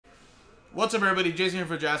What's up, everybody? Jason here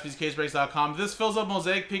for JaspysCaseBreaks.com. This fills up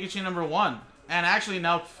Mosaic Pikachu number 1, and actually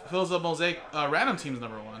now fills up Mosaic Random Teams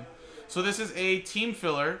number 1. So this is a team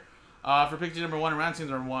filler for Pikachu number 1 and Random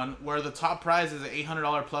Teams number 1, where the top prize is an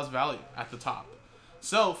 $800 plus value at the top.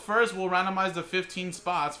 So first, we'll randomize the 15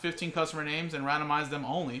 spots, 15 customer names, and randomize them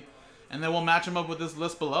only, and then we'll match them up with this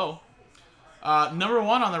list below. Number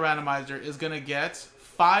 1 on the randomizer is going to get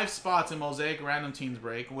 5 spots in Mosaic Random Teams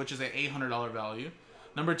Break, which is an $800 value.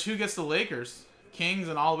 Number 2 gets the Lakers, Kings,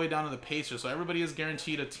 and all the way down to the Pacers. So everybody is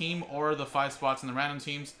guaranteed a team or the 5 spots in the random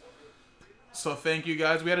teams. So thank you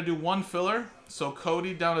guys. We had to do one filler. So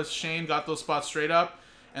Cody down to Shane got those spots straight up.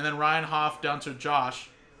 And then Ryan Hoff down to Josh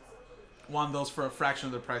won those for a fraction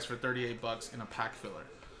of the price for 38 bucks in a pack filler.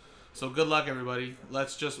 So good luck, everybody.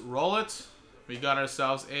 Let's just roll it. We got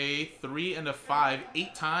ourselves a 3 and a 5,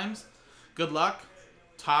 8 times. Good luck.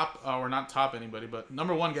 Top, or not top anybody, but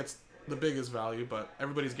number 1 gets the biggest value, but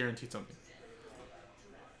everybody's guaranteed something.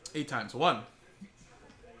 8 times. 1,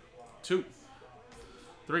 2,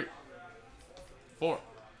 3, 4,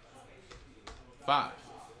 5,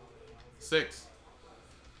 6,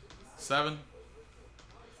 7,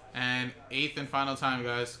 and 8th and final time,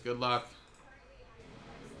 guys. Good luck.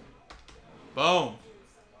 Boom.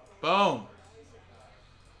 Boom.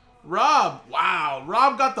 Rob. Wow.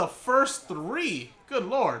 Rob got the first 3. Good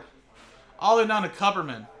Lord. All the way down to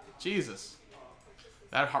Cupperman. Jesus.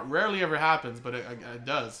 That rarely ever happens, but it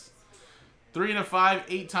does. 3 and a 5,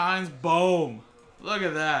 8 times. Boom. Look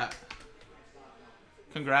at that.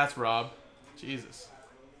 Congrats, Rob. Jesus.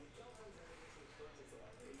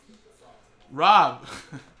 Rob,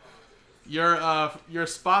 your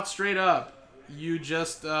spot straight up. You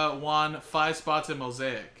just won 5 spots in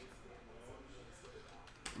Mosaic.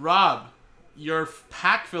 Rob, your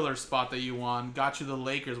pack filler spot that you won got you the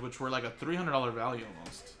Lakers, which were like a $300 value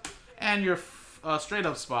almost. And your straight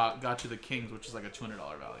up spot got you the Kings, which is like a $200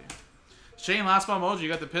 value. Shane, last spot Mojo, you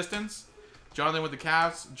got the Pistons. Jonathan with the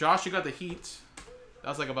Cavs. Josh, you got the Heat.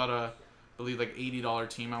 That's like about a, I believe, like $80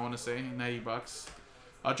 team, I want to say. 90 bucks.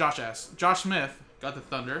 Josh S. Josh Smith got the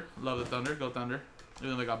Thunder. Love the Thunder. Go Thunder.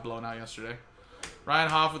 Even though they got blown out yesterday. Ryan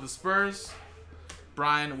Hoff with the Spurs.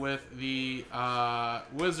 Brian with the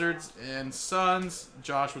Wizards and Suns.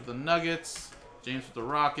 Josh with the Nuggets. James with the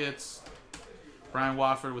Rockets. Brian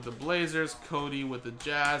Wofford with the Blazers. Cody with the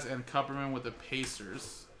Jazz. And Cupperman with the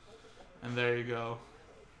Pacers. And there you go.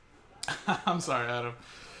 I'm sorry, Adam.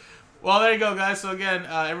 Well, there you go, guys. So, again,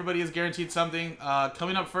 everybody is guaranteed something.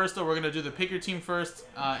 Coming up first, though, we're going to do the pick your team first.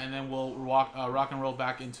 And then we'll rock and roll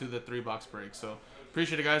back into the 3-box break. So,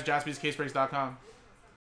 appreciate it, guys. JaspysCaseBreaks.com.